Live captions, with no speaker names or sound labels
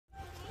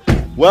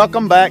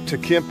Welcome back to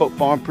Kinfolk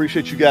Farm.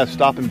 Appreciate you guys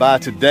stopping by.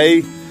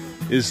 Today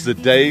is the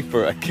day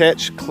for a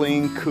catch,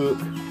 clean,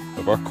 cook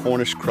of our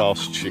Cornish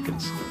cross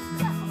chickens.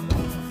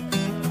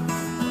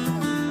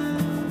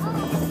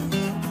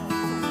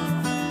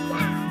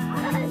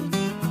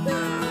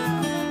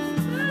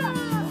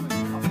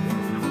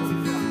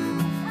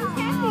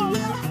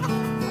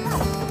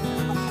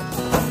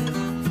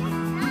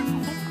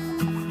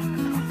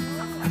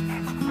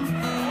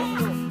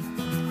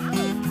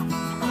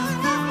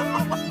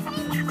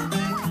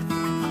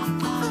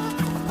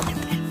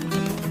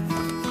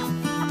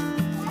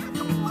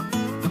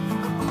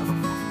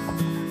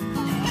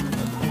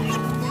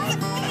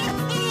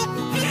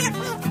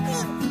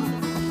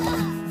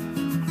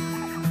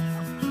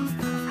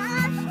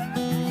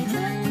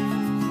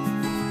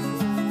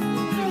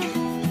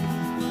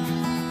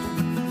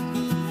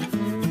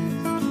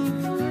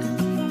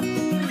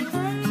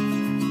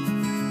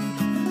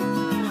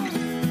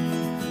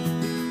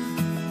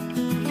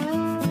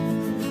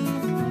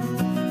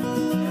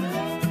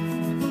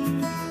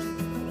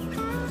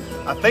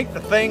 I think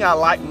the thing I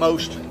like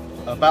most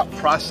about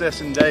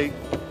processing day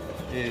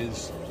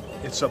is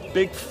it's a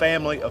big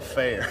family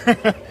affair.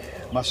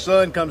 My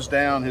son comes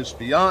down, his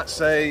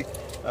fiance,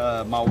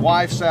 my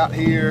wife's out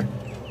here,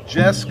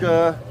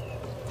 Jessica,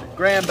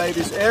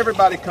 grandbabies,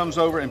 everybody comes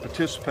over and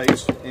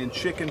participates in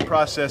chicken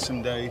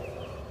processing day.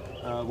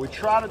 We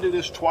try to do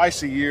this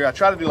twice a year. I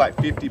try to do like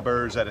 50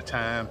 birds at a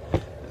time.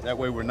 That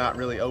way we're not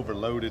really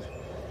overloaded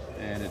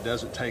and it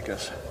doesn't take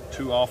us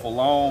too awful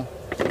long.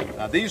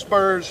 Now these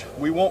birds,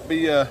 we won't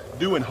be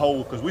doing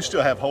whole because we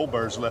still have whole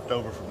birds left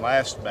over from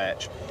last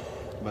batch.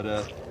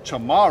 But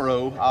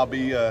tomorrow I'll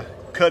be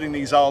cutting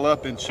these all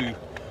up into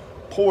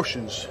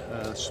portions,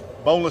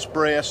 boneless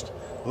breast,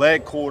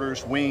 leg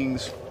quarters,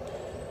 wings,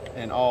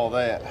 and all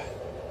that.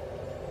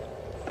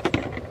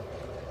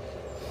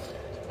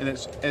 And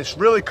it's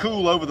really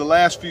cool over the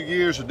last few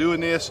years of doing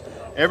this.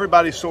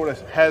 Everybody sort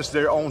of has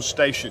their own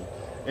station.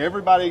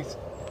 Everybody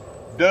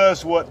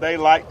does what they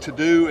like to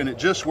do and it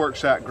just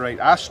works out great.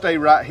 I stay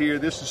right here.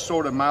 This is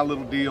sort of my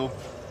little deal.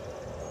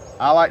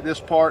 I like this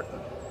part.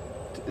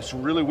 It's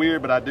really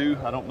weird, but I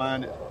don't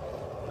mind it.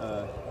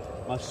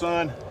 My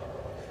son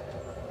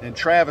and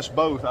Travis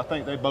both, I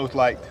think they both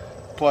like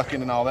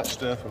plucking and all that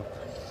stuff.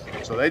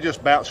 So they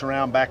just bounce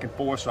around back and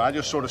forth. So I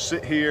just sort of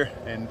sit here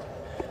and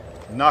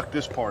knock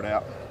this part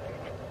out.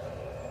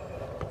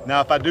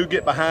 Now, if I do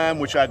get behind,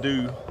 which I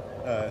do,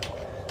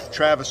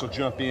 Travis will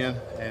jump in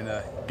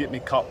and get me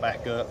caught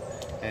back up,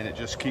 and it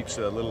just keeps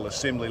a little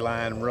assembly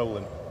line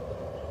rolling.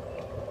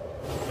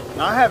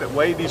 Now, I haven't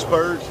weighed these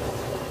birds,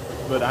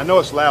 but I know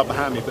it's loud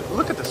behind me, but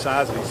look at the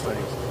size of these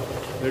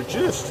things. They're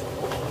just,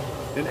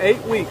 in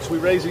 8 weeks, we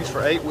raised these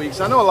for 8 weeks.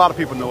 I know a lot of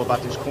people know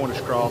about these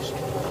Cornish cross,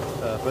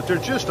 but they're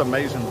just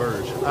amazing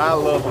birds. I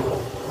love them.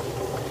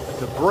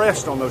 The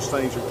breasts on those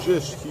things are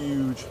just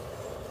huge.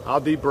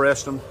 I'll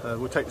de-breast them.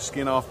 We'll take the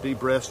skin off,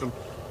 de-breast them.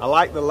 I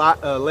like the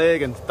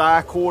leg and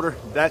thigh quarter.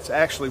 That's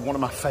actually one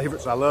of my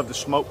favorites. I love to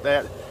smoke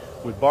that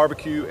with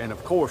barbecue, and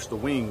of course the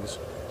wings.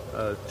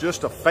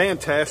 Just a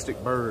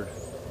fantastic bird.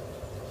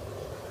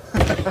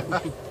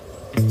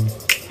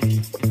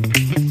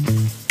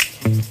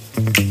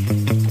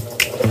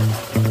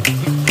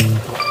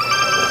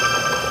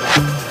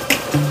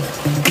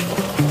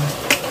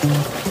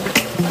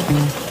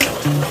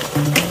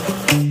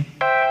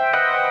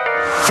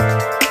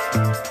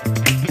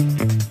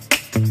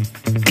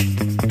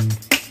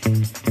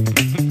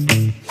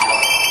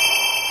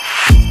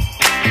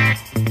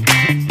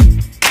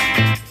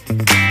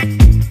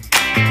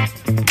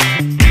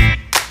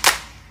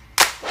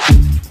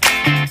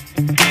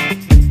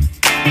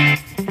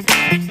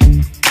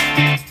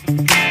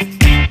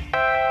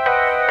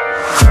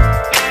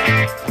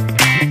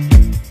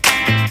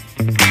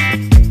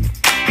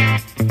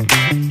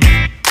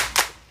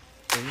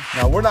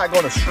 Now we're not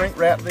going to shrink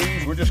wrap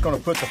these, we're just going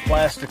to put the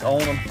plastic on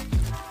them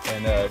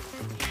and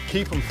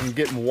keep them from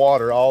getting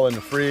water all in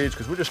the fridge,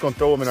 because we're just going to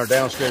throw them in our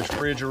downstairs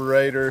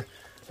refrigerator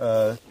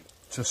to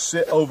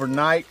sit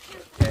overnight,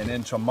 and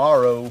then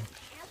tomorrow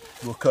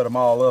we'll cut them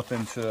all up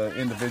into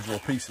individual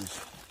pieces.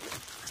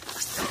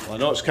 Well, I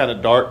know it's kind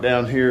of dark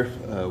down here.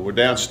 We're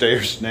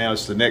downstairs now,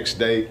 it's the next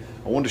day.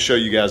 I wanted to show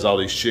you guys all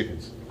these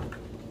chickens.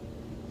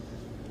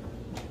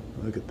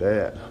 Look at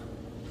that.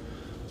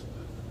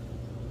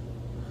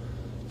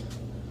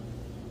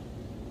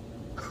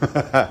 All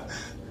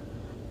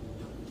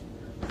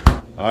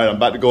right, I'm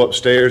about to go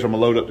upstairs. I'm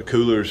gonna load up the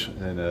coolers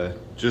and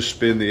just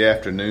spend the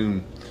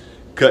afternoon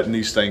cutting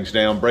these things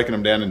down, breaking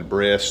them down into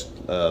breast,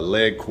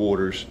 leg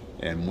quarters,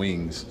 and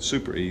wings.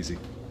 Super easy.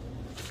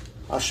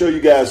 I'll show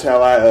you guys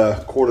how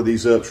I quarter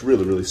these up. It's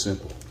really, really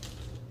simple.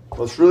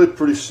 Well, it's really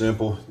pretty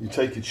simple. You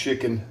take your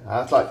chicken.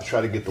 I like to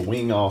try to get the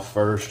wing off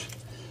first.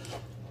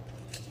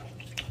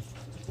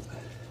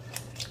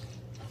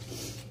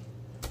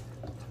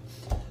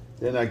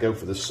 Then I go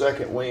for the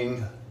second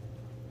wing.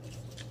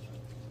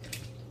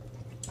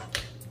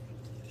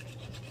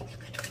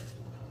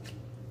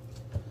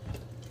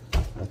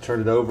 I turn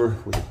it over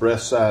with the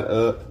breast side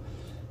up,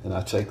 And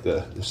I take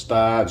this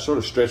thigh and sort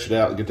of stretch it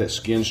out and get that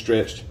skin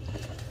stretched.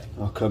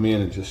 I'll come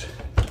in and just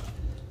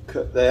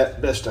cut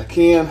that best I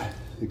can.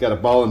 You got a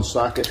ball and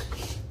socket,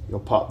 you'll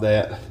pop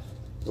that,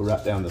 go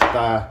right down the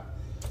thigh.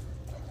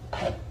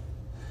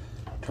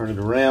 Turn it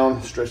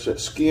around, stretch that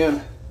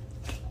skin.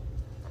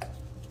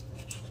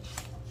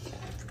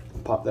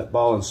 Pop that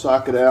ball and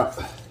socket out.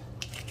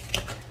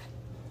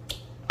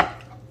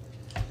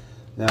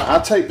 Now I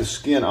take the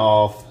skin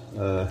off.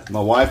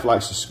 My wife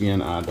likes the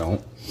skin, I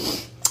don't.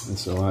 And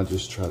so I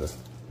just try to,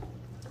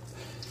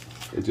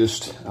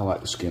 I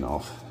like the skin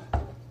off.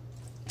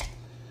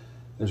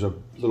 There's a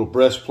little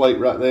breastplate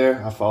right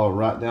there. I follow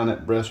right down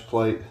that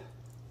breastplate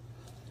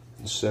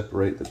and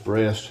separate the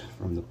breast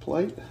from the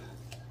plate.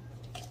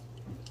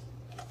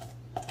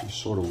 Just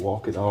sort of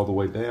walk it all the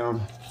way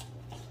down.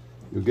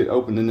 You'll get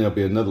open, then there'll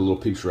be another little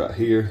piece right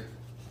here.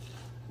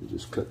 You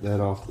just cut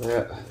that off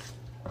that.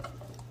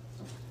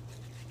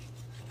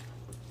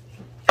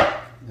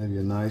 Have you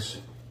a nice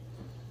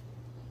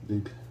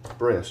big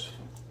breast.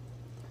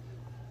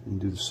 And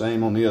do the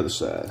same on the other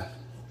side.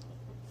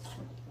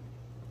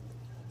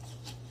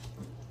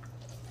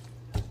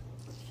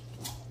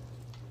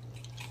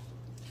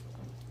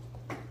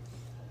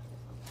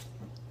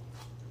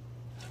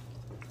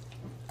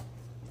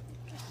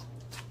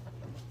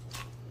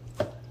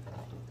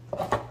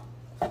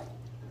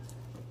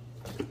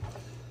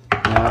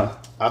 Now,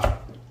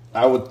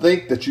 I would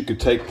think that you could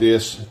take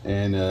this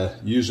and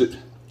use it.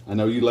 I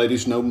know you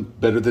ladies know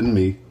better than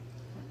me,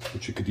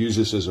 but you could use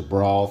this as a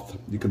broth.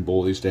 You can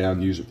boil these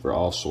down, use it for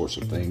all sorts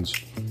of things.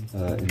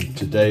 And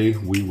today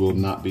we will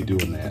not be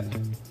doing that.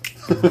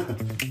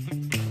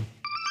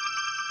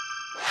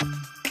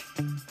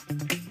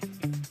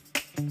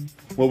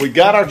 Well, we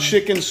got our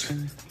chickens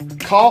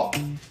caught,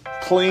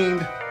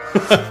 cleaned,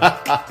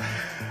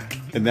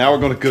 and now we're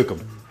going to cook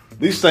them.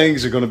 These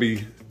things are going to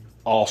be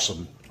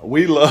awesome.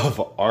 We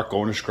love our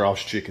Cornish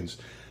cross chickens.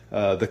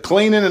 The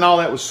cleaning and all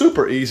that was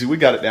super easy. We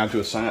got it down to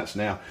a science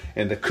now.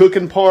 And the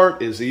cooking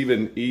part is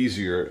even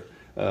easier.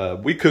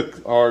 We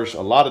cook ours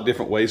a lot of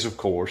different ways, of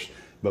course.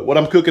 But what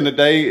I'm cooking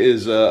today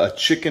is a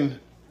chicken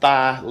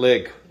thigh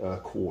leg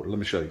quarter. Let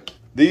me show you.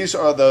 These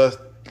are the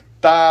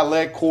thigh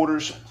leg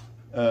quarters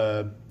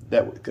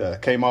that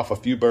came off a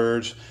few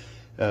birds.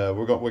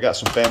 We got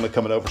some family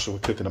coming over, so we're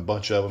cooking a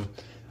bunch of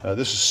them.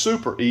 This is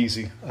super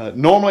easy.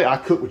 Normally I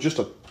cook with just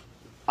a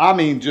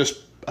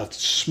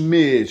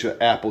smidge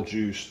of apple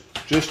juice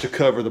just to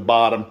cover the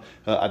bottom.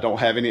 I don't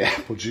have any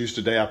apple juice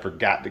today. I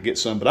forgot to get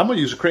some, but I'm going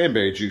to use a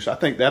cranberry juice. I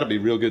think that'll be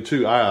real good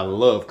too. I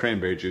love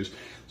cranberry juice.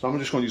 So I'm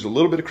just going to use a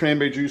little bit of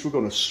cranberry juice. We're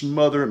going to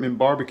smother them in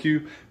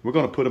barbecue. We're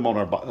going to put them on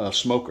our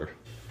smoker.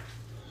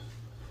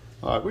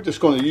 All right, we're just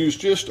going to use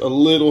just a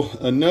little,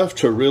 enough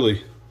to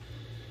really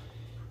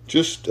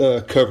just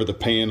cover the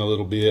pan a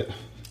little bit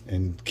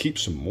and keep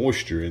some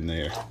moisture in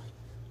there.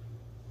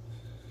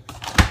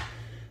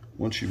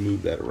 Once you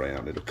move that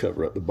around, it'll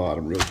cover up the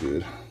bottom real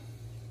good.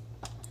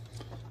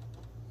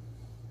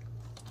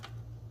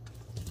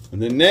 And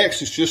then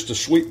next is just a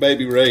Sweet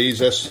Baby Ray's.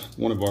 That's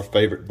one of our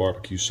favorite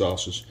barbecue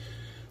sauces.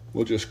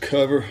 We'll just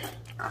cover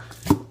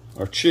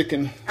our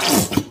chicken.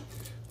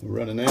 We're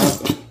running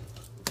out.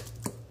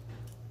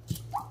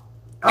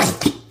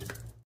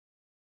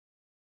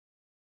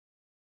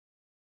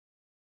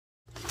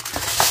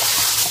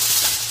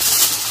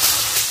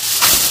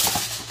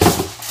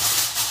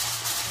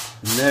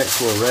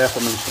 Next, we'll wrap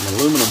them in some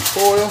aluminum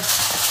foil.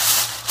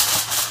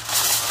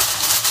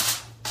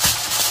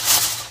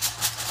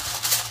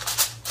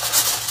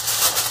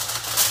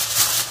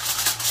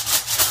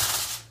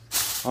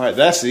 All right,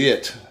 that's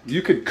it.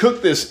 You could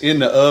cook this in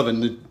the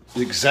oven the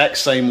exact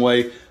same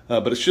way,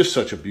 but it's just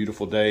such a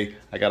beautiful day.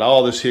 I got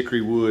all this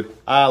hickory wood.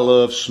 I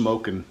love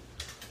smoking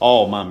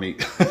all my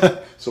meat.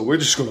 So we're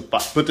just gonna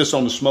put this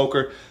on the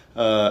smoker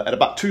at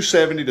about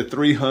 270 to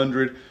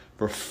 300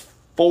 for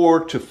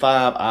 4 to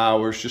 5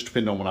 hours, just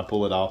depending on when I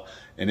pull it off,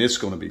 and it's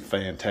going to be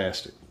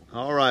fantastic.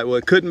 All right, well,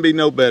 it couldn't be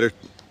no better.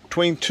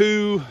 Between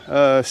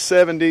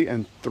 270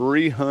 and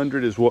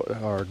 300 is what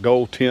our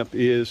goal temp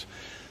is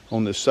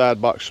on this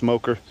side box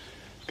smoker.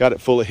 Got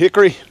it full of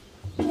hickory.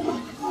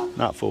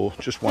 Not full,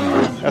 just one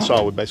more. That's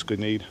all we basically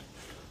need.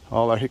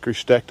 All our hickory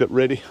stacked up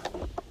ready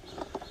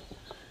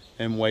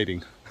and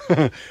waiting.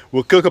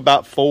 We'll cook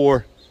about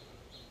 4,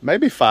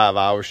 maybe 5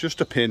 hours, just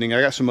depending. I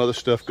got some other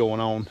stuff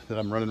going on that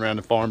I'm running around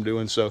the farm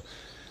doing. So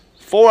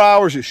 4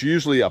 hours, it's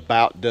usually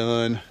about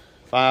done.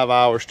 5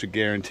 hours to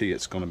guarantee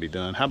it's going to be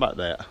done. How about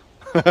that?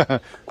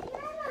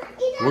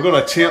 We're going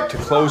to attempt to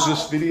close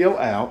this video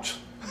out.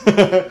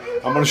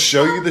 I'm going to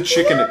show you the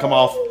chicken that come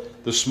off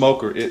the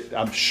smoker.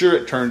 I'm sure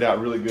it turned out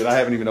really good. I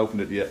haven't even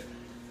opened it yet.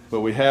 But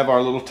we have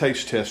our little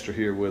taste tester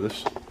here with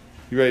us.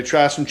 You ready to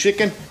try some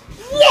chicken?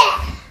 Yeah!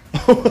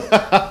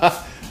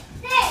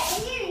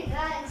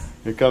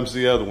 Here comes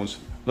the other ones.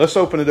 Let's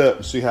open it up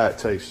and see how it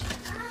tastes.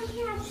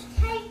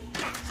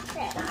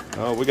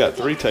 Oh, we got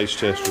 3 taste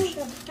testers.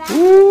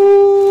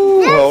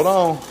 Ooh, hold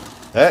on.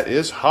 That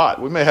is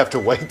hot. We may have to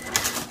wait.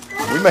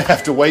 We may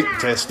have to wait and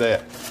test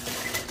that.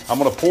 I'm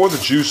going to pour the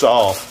juice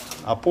off.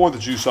 I'll pour the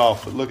juice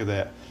off, but look at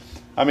that.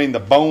 I mean, the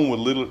bone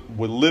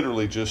would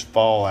literally just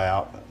fall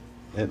out.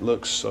 It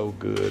looks so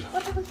good.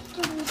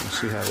 Let's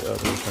see how the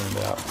other one turned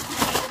out.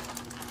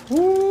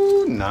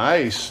 Ooh,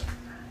 nice.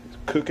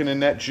 Cooking in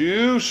that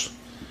juice.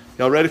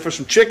 Y'all ready for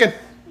some chicken?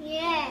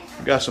 Yeah.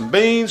 We got some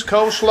beans,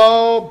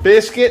 coleslaw,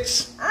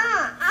 biscuits.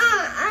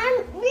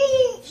 I'm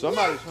really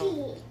Somebody's yucky.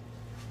 home.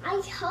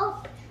 I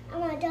hope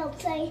I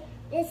don't say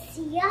this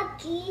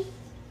yucky.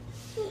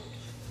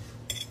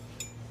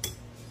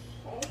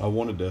 I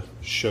wanted to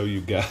show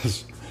you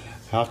guys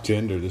how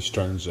tender this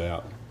turns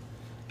out.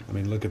 I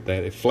mean, look at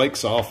that. It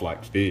flakes off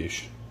like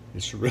fish.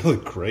 It's really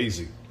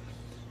crazy.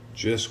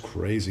 Just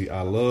crazy.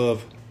 I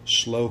love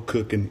slow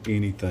cooking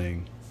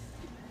anything.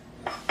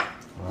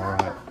 All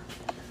right.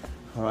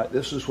 All right,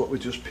 this is what we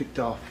just picked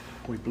off.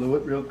 We blew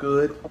it real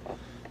good.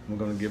 We're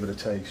going to give it a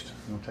taste.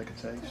 You want to take a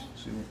taste?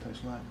 See what it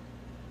tastes like?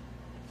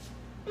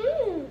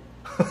 Mmm.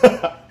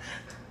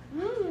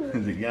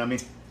 Is it yummy?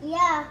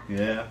 Yeah.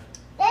 Yeah.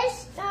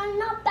 This is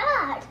not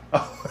bad.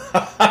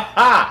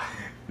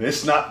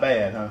 It's not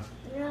bad, huh?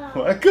 No.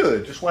 Well,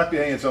 good. Just wipe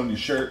your hands on your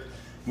shirt.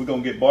 We're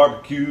going to get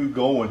barbecue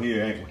going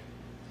here, ain't we?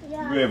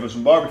 Yeah. You ready for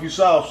some barbecue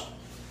sauce?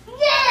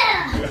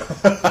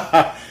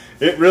 Yeah.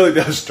 It really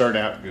does turn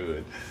out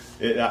good.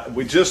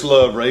 We just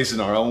love raising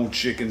our own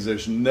chickens.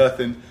 There's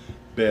nothing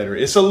better.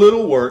 It's a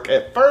little work.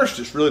 At first,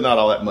 it's really not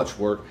all that much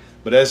work.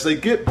 But as they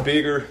get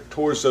bigger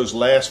towards those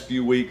last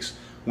few weeks,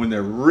 when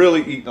they're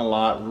really eating a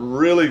lot,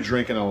 really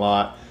drinking a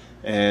lot,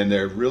 and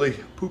they're really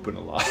pooping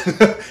a lot,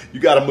 you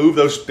got to move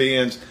those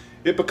bins.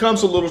 It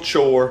becomes a little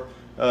chore,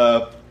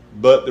 but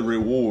the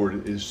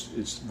reward is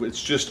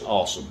it's just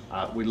awesome.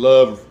 We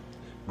love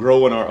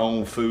growing our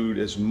own food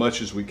as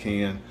much as we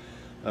can.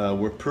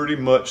 We're pretty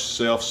much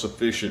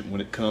self-sufficient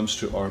when it comes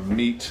to our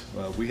meat.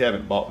 We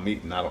haven't bought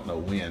meat in I don't know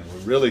when.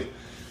 We're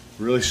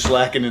really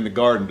slacking in the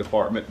garden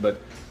department, but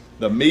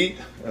the meat,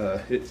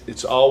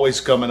 it's always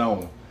coming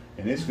on.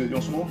 And it's good. You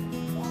want some more?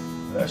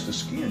 Yeah. That's the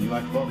skin. You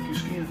like the barbecue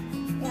skin?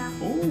 Yeah.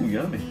 Oh,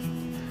 yummy.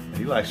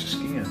 He likes the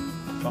skin.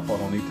 Papa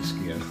don't eat the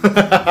skin.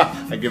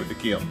 I give it to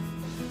Kim.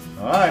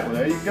 All right, well,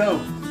 there you go.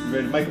 You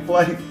ready to make a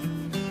plate?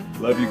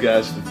 Love you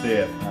guys to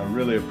death. I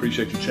really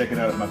appreciate you checking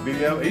out my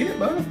video. Eat it,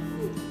 buddy.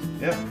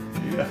 Yeah.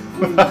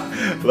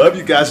 Love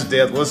you guys to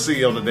death. We'll see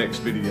you on the next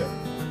video.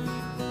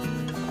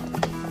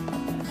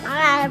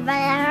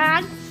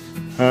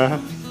 Huh?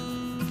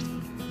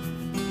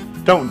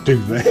 Don't do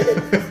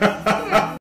that.